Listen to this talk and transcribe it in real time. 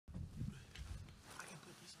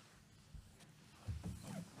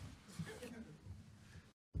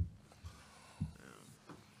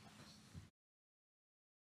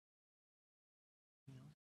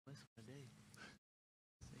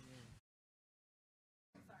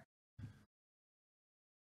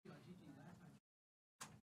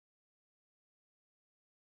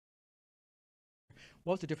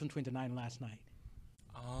What was the difference between tonight and last night?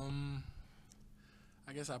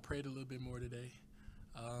 I guess I prayed a little bit more today.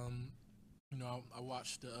 Um, I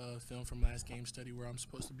watched the film from last game study where I'm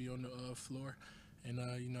supposed to be on the floor, and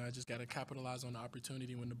I just got to capitalize on the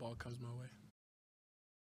opportunity when the ball comes my way.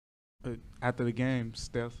 After the game,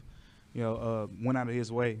 Steph, went out of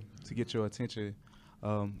his way to get your attention.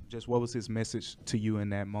 Just what was his message to you in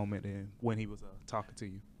that moment and when he was talking to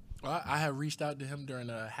you? Well, I had reached out to him during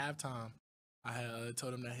halftime. I had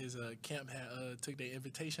told him that his camp had took their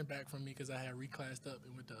invitation back from me because I had reclassed up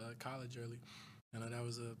and went to college early. And that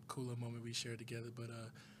was a cooler moment we shared together. But,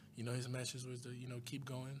 his message was to, keep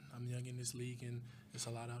going. I'm young in this league, and there's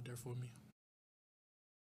a lot out there for me.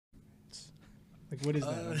 Like, what is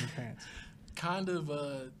that on your pants? Kind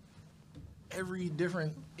of every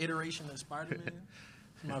different iteration of Spider-Man.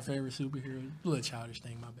 It's my favorite superhero. A little childish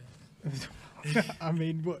thing, my bad. I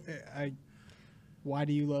mean, why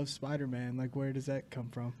do you love Spider-Man? Like, where does that come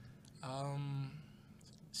from?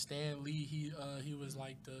 Stan Lee, he was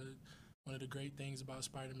like one of the great things about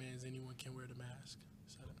Spider-Man is anyone can wear the mask.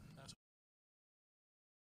 So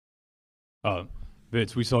that's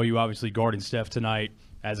Vince, we saw you obviously guarding Steph tonight.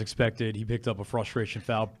 As expected, he picked up a frustration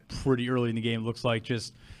foul pretty early in the game. Looks like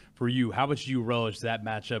just for you, how much do you relish that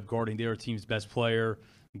matchup, guarding their team's best player,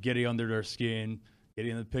 getting under their skin,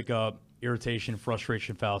 getting them to pick up, irritation,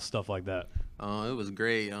 frustration fouls, stuff like that? It was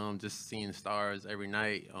great. Just seeing stars every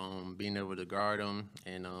night, being able to guard them,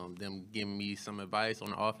 and them giving me some advice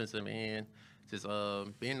on the offensive end. Just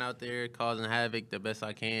being out there causing havoc the best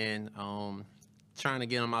I can. Trying to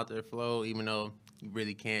get them out there flow, even though you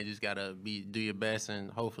really can't. You just gotta do your best,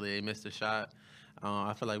 and hopefully they miss the shot.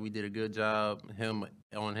 I feel like we did a good job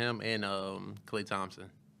on him and Klay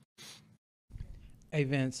Thompson. Hey,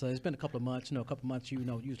 Vince, it's been a couple of months.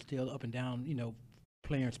 You're still up and down,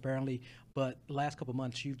 playing sparingly. But the last couple of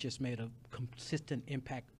months, you've just made a consistent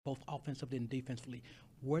impact, both offensively and defensively.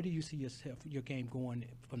 Where do you see your game going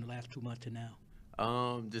from the last 2 months to now?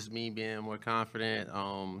 Just me being more confident.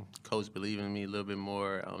 Coach believing in me a little bit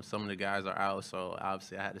more. Some of the guys are out, so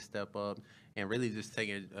obviously I had to step up and really just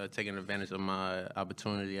taking advantage of my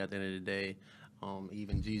opportunity at the end of the day.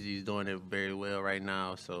 Even Gigi's doing it very well right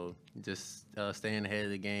now, so just staying ahead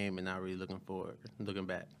of the game and not really looking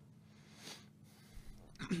back.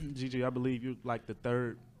 Gigi, I believe you're like the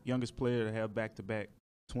third youngest player to have back-to-back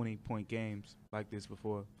 20-point games like this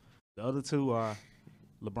before. The other two are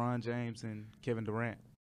LeBron James and Kevin Durant.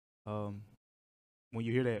 When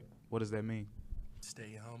you hear that, what does that mean?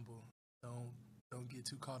 Stay humble. Don't get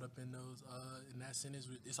too caught up in those. In that sentence,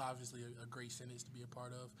 it's obviously a great sentence to be a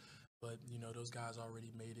part of, but those guys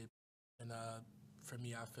already made it. And for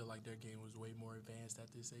me, I feel like their game was way more advanced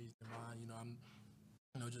at this age than mine.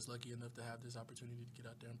 I'm just lucky enough to have this opportunity to get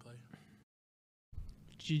out there and play.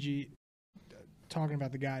 Gigi, talking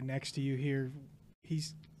about the guy next to you here,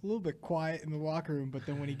 he's a little bit quiet in the locker room, but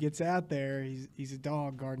then when he gets out there, he's a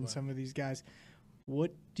dog guarding some of these guys.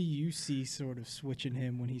 What do you see sort of switching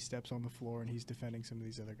him when he steps on the floor and he's defending some of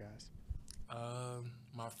these other guys?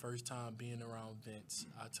 My first time being around Vince,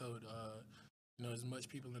 I told as much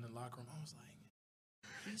people in the locker room, I was like,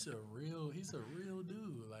 he's a real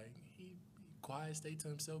dude. Like he quiet, stay to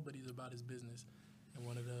himself, but he's about his business. And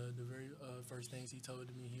one of the very first things he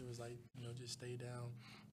told me, he was like, just stay down.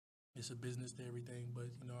 It's a business to everything, but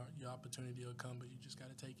your opportunity will come, but you just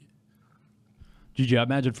got to take it. Gigi, I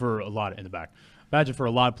imagine for a lot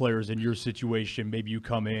of players in your situation, maybe you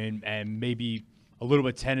come in and maybe a little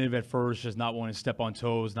bit tentative at first, just not wanting to step on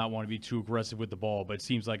toes, not wanting to be too aggressive with the ball. But it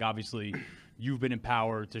seems like obviously you've been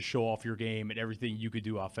empowered to show off your game and everything you could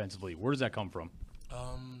do offensively. Where does that come from?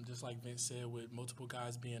 Just like Vince said, with multiple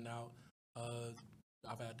guys being out,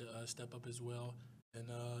 I've had to step up as well. And,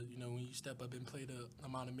 when you step up and play the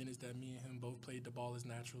amount of minutes that me and him both played, the ball is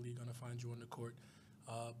naturally going to find you on the court.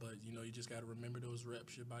 But, you just got to remember those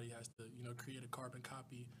reps. Your body has to, create a carbon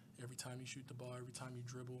copy every time you shoot the ball, every time you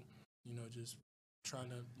dribble, just trying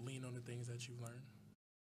to lean on the things that you've learned.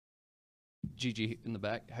 Gigi in the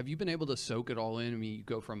back, have you been able to soak it all in? I mean, you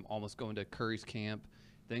go from almost going to Curry's camp,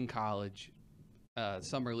 then college,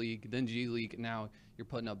 summer league, then G League. Now you're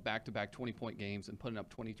putting up back-to-back 20-point games and putting up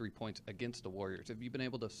 23 points against the Warriors. Have you been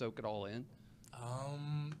able to soak it all in?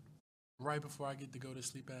 Right before I get to go to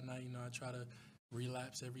sleep at night, I try to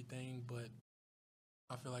relapse everything, but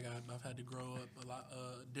I feel like I've had to grow up a lot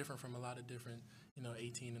different from a lot of different,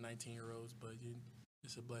 18 and 19-year-olds, but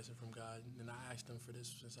it's a blessing from God, and I asked him for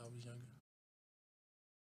this since I was younger.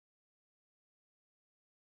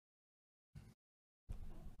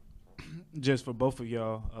 Just for both of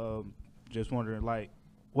y'all, just wondering,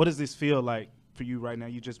 what does this feel like for you right now?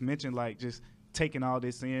 You just mentioned, just taking all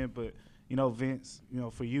this in, but, You know, Vince, you know,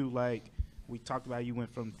 for you, like we talked about, you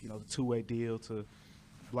went from, you know, the two-way deal to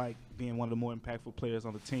like being one of the more impactful players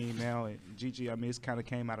on the team now. And Gigi, I mean, it's kind of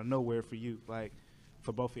came out of nowhere for you, like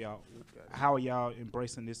for both of y'all. How are y'all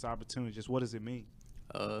embracing this opportunity? Just what does it mean?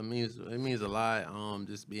 It means a lot.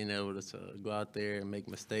 Just being able to go out there and make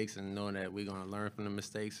mistakes and knowing that we're gonna learn from the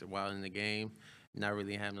mistakes while in the game, not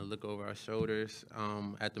really having to look over our shoulders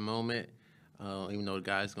at the moment. Even though the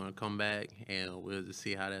guy's gonna come back and we'll just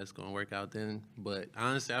see how that's gonna work out then. But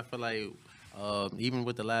honestly, I feel like even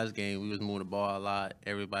with the last game, we was moving the ball a lot.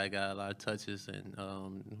 Everybody got a lot of touches, and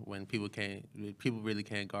when people really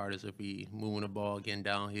can't guard us if we moving the ball, getting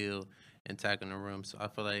downhill, and tackling the rim. So I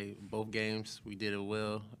feel like both games we did it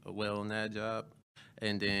well on that job.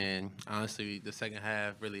 And then honestly, the second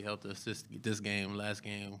half really helped us. This game, last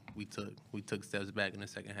game, we took steps back in the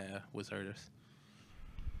second half, which hurt us.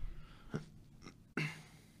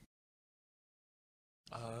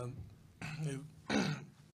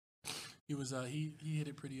 He hit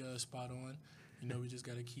it pretty spot on. You know, we just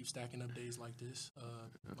got to keep stacking up days like this.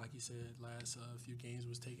 Like you said, last few games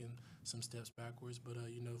was taking some steps backwards, but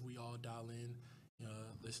you know, if we all dial in,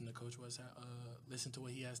 listen to Coach West, listen to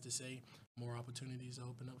what he has to say, more opportunities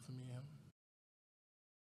open up for me and him.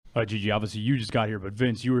 Gigi, obviously you just got here, but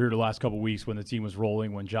Vince, you were here the last couple of weeks when the team was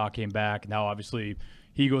rolling, when Ja came back. Now, obviously,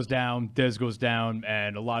 he goes down, Dez goes down,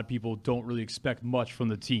 and a lot of people don't really expect much from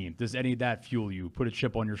the team. Does any of that fuel you? Put a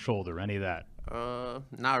chip on your shoulder? Any of that?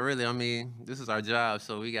 Not really. I mean, this is our job,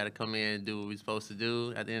 so we got to come in and do what we're supposed to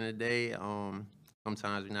do. At the end of the day,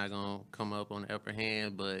 sometimes we're not gonna come up on the upper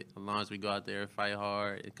hand, but as long as we go out there and fight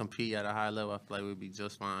hard and compete at a high level, I feel like we'll be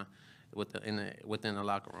just fine within the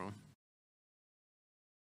locker room.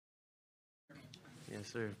 Yes,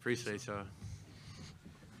 sir. Appreciate y'all.